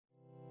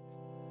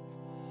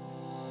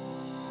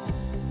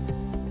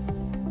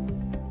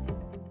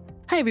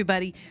Hi,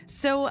 everybody.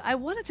 So, I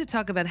wanted to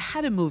talk about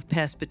how to move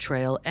past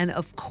betrayal. And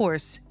of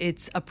course,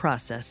 it's a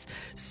process.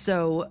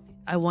 So,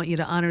 I want you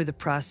to honor the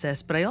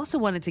process, but I also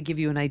wanted to give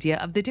you an idea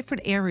of the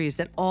different areas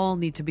that all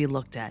need to be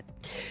looked at.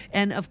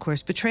 And of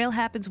course, betrayal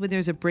happens when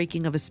there's a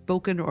breaking of a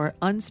spoken or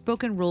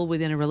unspoken rule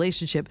within a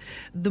relationship.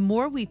 The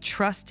more we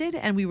trusted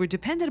and we were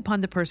dependent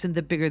upon the person,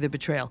 the bigger the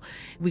betrayal.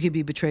 We could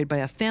be betrayed by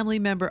a family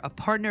member, a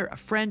partner, a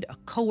friend, a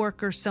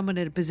coworker, someone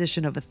in a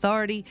position of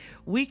authority.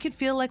 We could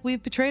feel like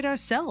we've betrayed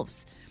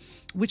ourselves.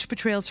 Which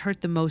betrayals hurt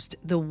the most?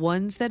 The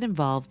ones that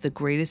involve the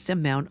greatest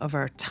amount of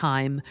our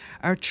time,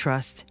 our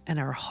trust, and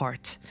our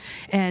heart.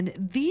 And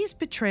these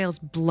betrayals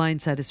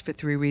blindside us for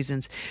three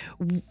reasons.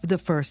 The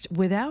first,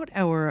 without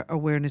our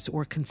awareness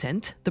or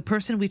consent, the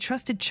person we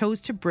trusted chose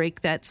to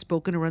break that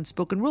spoken or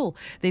unspoken rule.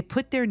 They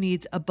put their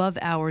needs above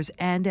ours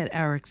and at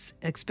our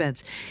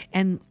expense.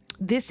 And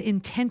this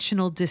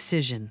intentional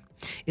decision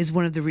is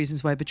one of the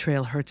reasons why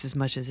betrayal hurts as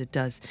much as it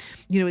does.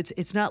 You know,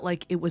 it's not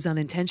like it was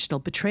unintentional.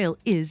 Betrayal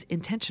is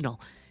intentional,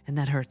 and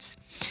that hurts.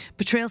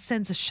 Betrayal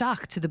sends a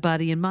shock to the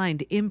body and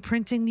mind,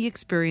 imprinting the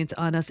experience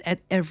on us at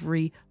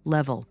every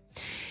level.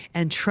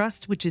 And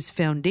trust, which is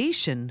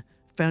foundational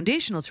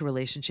to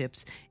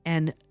relationships,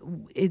 and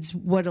it's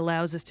what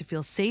allows us to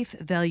feel safe,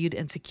 valued,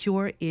 and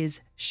secure,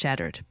 is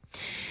shattered.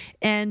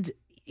 And,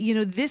 you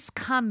know, this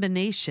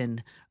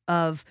combination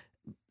of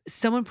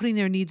someone putting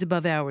their needs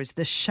above ours,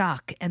 the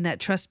shock and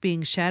that trust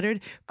being shattered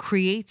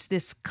creates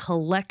this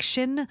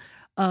collection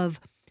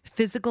of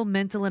physical,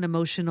 mental, and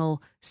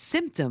emotional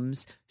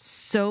symptoms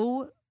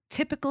so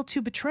typical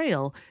to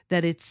betrayal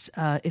that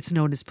it's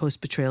known as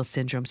post-betrayal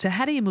syndrome. So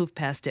how do you move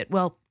past it?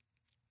 Well,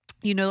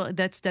 you know,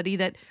 that study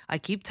that I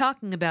keep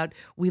talking about,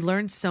 we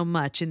learned so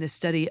much in this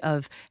study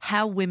of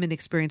how women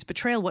experience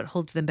betrayal, what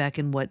holds them back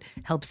and what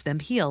helps them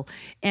heal.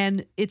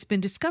 And it's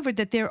been discovered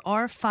that there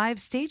are 5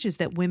 stages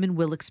that women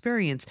will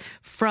experience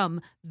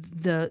from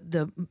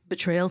the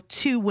betrayal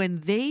to when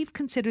they've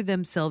considered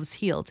themselves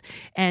healed.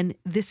 And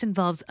this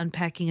involves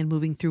unpacking and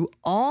moving through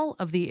all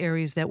of the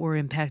areas that were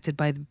impacted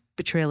by the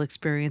betrayal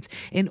experience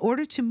in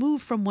order to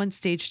move from one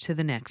stage to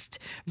the next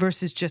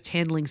versus just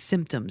handling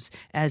symptoms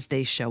as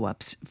they show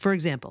up. For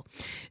example,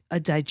 a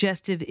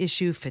digestive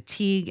issue,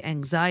 fatigue,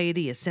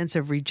 anxiety, a sense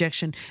of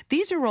rejection.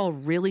 These are all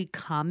really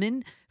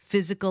common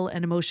physical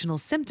and emotional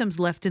symptoms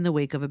left in the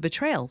wake of a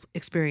betrayal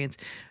experience.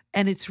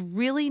 And it's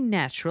really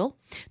natural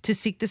to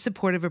seek the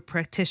support of a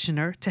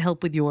practitioner to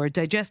help with your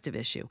digestive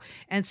issue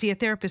and see a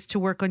therapist to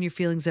work on your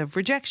feelings of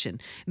rejection.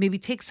 Maybe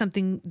take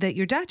something that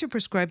your doctor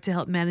prescribed to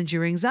help manage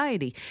your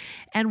anxiety.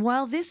 And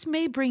while this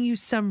may bring you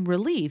some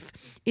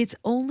relief, it's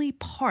only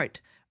part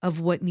of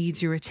what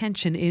needs your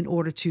attention in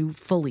order to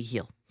fully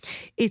heal.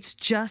 It's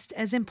just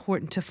as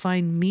important to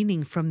find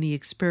meaning from the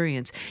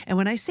experience. And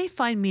when I say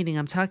find meaning,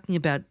 I'm talking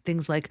about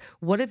things like,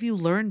 what have you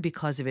learned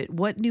because of it?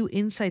 What new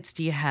insights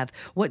do you have?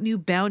 What new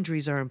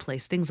boundaries are in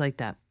place? Things like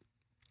that.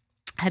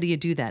 How do you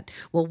do that?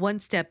 Well, one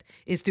step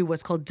is through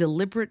what's called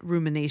deliberate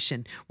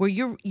rumination, where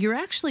you're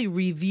actually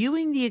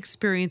reviewing the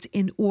experience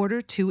in order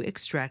to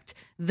extract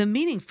the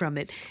meaning from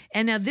it.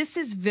 And now this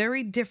is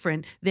very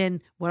different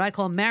than what I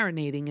call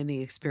marinating in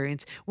the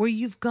experience, where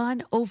you've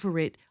gone over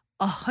it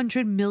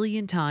 100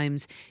 million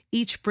times,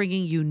 each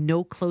bringing you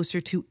no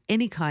closer to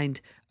any kind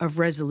of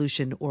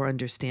resolution or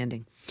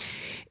understanding.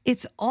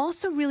 It's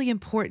also really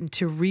important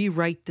to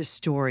rewrite the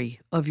story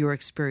of your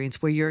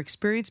experience, where your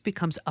experience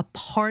becomes a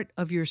part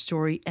of your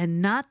story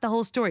and not the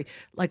whole story,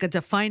 like a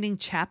defining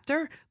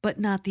chapter, but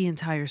not the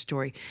entire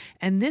story.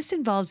 And this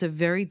involves a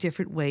very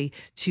different way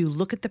to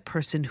look at the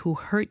person who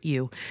hurt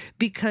you,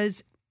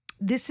 because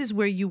this is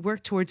where you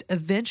work towards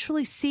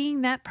eventually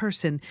seeing that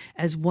person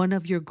as one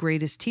of your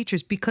greatest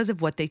teachers because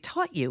of what they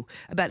taught you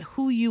about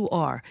who you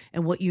are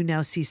and what you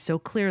now see so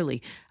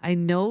clearly. I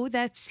know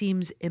that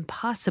seems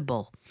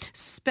impossible,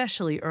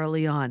 especially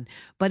early on,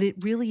 but it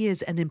really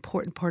is an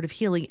important part of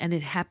healing, and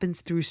it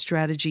happens through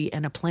strategy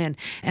and a plan.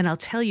 And I'll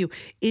tell you,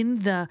 in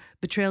the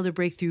Betrayal to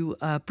Breakthrough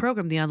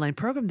program, the online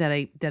program that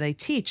I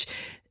teach,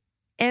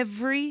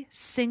 every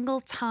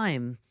single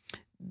time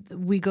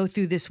we go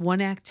through this one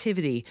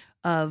activity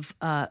of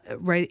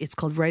it's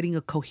called writing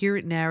a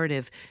coherent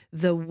narrative.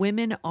 The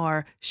women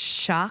are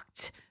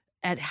shocked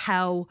at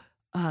how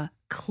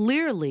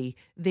clearly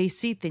they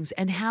see things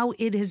and how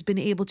it has been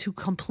able to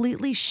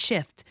completely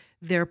shift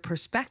their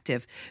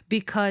perspective,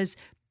 because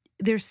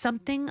there's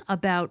something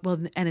about, well,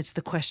 and it's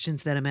the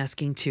questions that I'm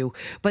asking too,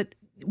 but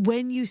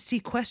when you see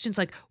questions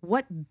like,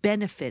 what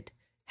benefit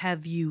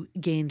have you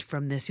gained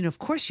from this? You know, of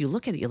course you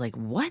look at it, you're like,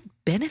 what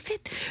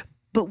benefit?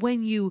 But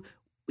when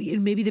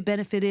maybe the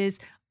benefit is,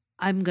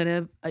 I'm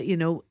going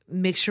to,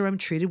 make sure I'm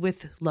treated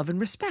with love and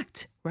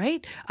respect,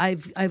 right?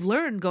 I've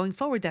learned going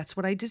forward, that's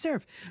what I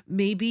deserve.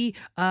 Maybe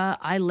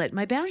I let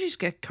my boundaries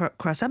get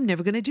crossed. I'm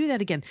never going to do that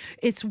again.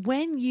 It's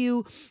when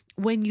you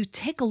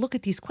take a look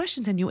at these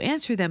questions and you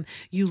answer them,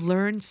 you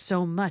learn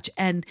so much.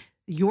 And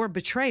your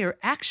betrayer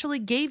actually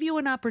gave you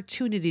an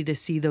opportunity to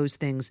see those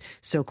things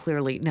so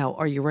clearly. Now,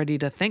 are you ready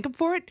to thank him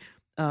for it?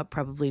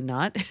 Probably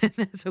not.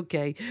 That's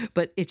okay.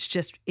 But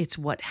it's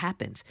what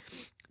happens.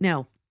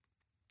 Now,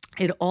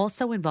 It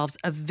also involves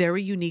a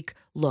very unique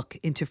look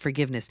into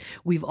forgiveness.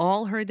 We've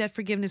all heard that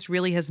forgiveness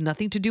really has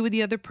nothing to do with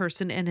the other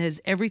person and has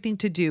everything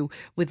to do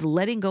with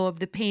letting go of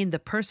the pain the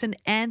person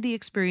and the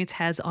experience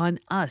has on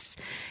us.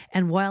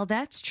 And while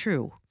that's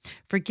true,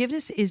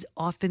 forgiveness is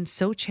often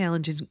so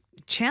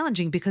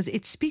challenging because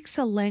it speaks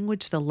a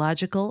language the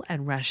logical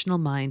and rational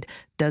mind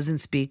doesn't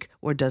speak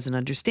or doesn't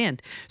understand.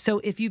 So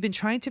if you've been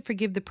trying to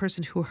forgive the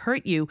person who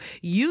hurt you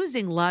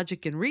using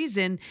logic and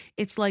reason,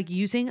 it's like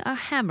using a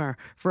hammer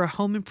for a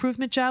home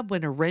improvement job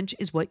when a wrench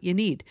is what you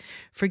need.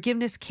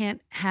 Forgiveness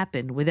can't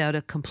happen without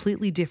a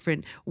completely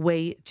different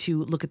way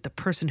to look at the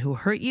person who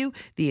hurt you,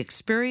 the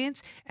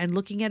experience, and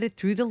looking at it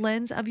through the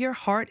lens of your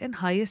heart and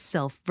highest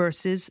self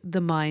versus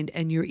the mind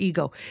and your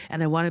ego.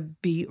 And I want to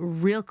be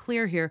real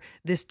clear here.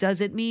 This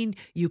doesn't mean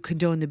you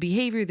condone the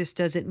behavior. This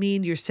doesn't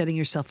mean you're setting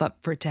yourself up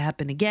for it to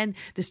happen again.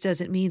 This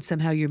doesn't mean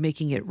somehow you're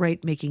making it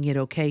right, making it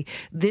okay.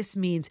 This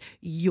means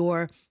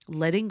you're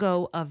letting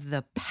go of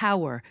the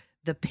power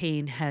the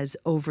pain has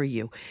over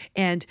you.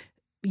 And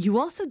you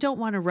also don't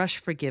want to rush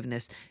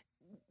forgiveness.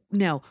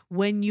 Now,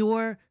 when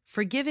you're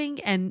forgiving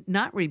and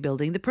not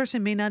rebuilding, the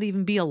person may not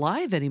even be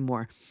alive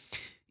anymore.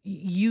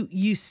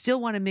 You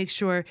still want to make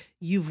sure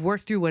you've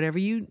worked through whatever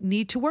you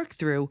need to work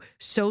through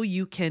so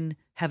you can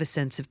have a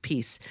sense of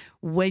peace.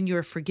 When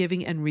you're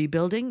forgiving and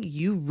rebuilding,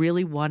 you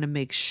really want to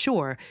make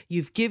sure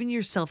you've given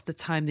yourself the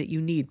time that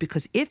you need,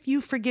 because if you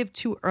forgive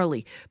too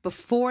early,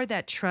 before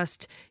that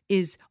trust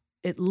is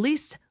at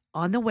least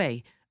on the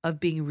way of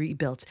being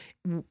rebuilt,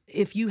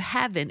 if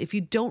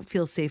you don't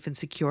feel safe and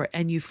secure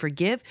and you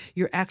forgive,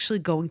 you're actually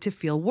going to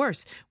feel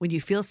worse. When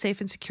you feel safe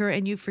and secure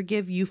and you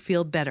forgive, you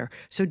feel better.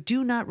 So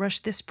do not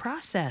rush this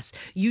process.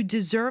 You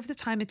deserve the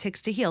time it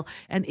takes to heal.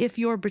 And if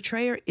your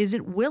betrayer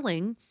isn't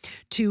willing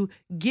to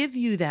give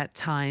you that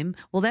time,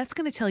 well, that's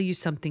going to tell you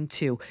something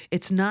too.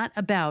 It's not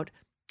about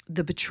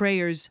the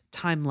betrayer's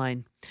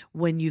timeline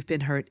when you've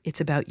been hurt.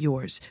 It's about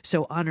yours.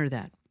 So honor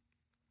that.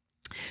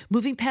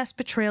 Moving past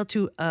betrayal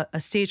to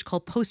a stage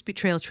called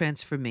post-betrayal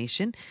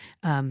transformation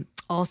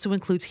also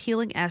includes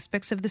healing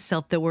aspects of the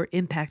self that were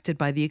impacted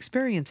by the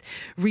experience,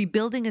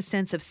 rebuilding a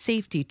sense of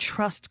safety,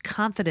 trust,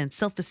 confidence,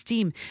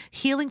 self-esteem,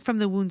 healing from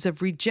the wounds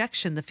of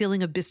rejection, the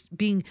feeling of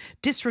being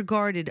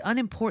disregarded,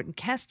 unimportant,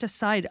 cast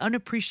aside,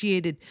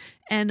 unappreciated,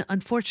 and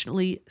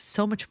unfortunately,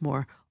 so much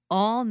more.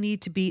 All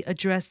need to be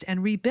addressed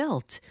and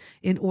rebuilt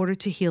in order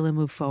to heal and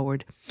move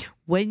forward.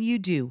 When you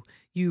do,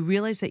 you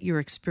realize that your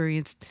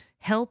experience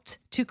helped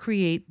to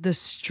create the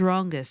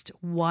strongest,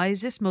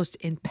 wisest, most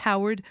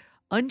empowered,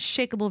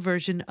 unshakable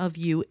version of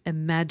you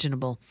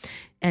imaginable.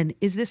 And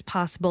is this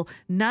possible?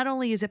 Not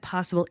only is it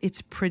possible,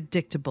 it's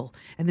predictable.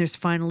 And there's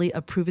finally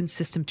a proven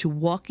system to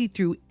walk you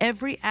through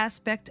every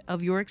aspect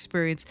of your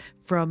experience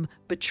from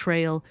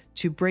betrayal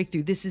to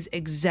breakthrough. This is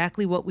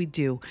exactly what we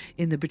do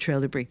in the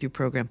Betrayal to Breakthrough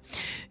program.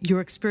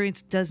 Your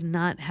experience does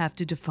not have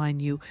to define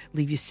you,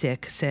 leave you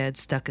sick, sad,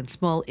 stuck, and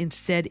small.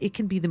 Instead, it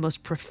can be the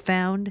most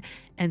profound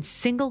and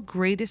single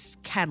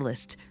greatest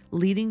catalyst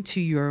leading to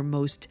your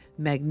most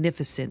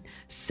magnificent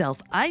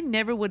self. I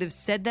never would have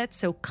said that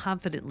so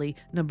confidently,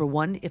 number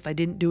one, if I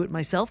didn't do it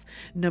myself.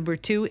 Number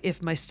two,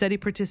 if my study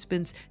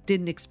participants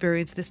didn't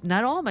experience this.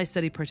 Not all my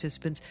study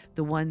participants,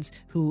 the ones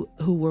who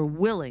were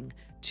willing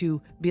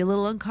to be a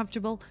little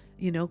uncomfortable,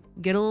 get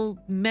a little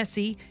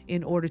messy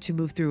in order to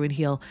move through and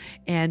heal.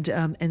 And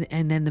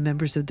then the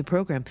members of the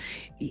program.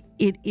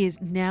 It is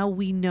now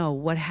we know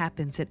what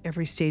happens at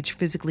every stage,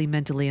 physically,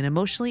 mentally, and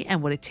emotionally,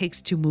 and what it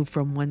takes to move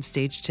from one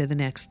stage to the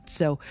next.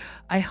 So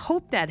I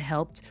hope that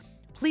helped.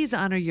 Please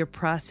honor your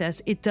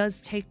process. It does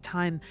take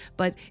time,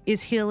 but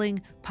is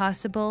healing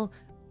possible?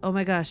 Oh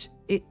my gosh,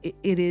 it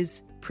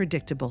is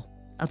predictable.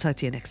 I'll talk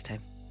to you next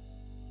time.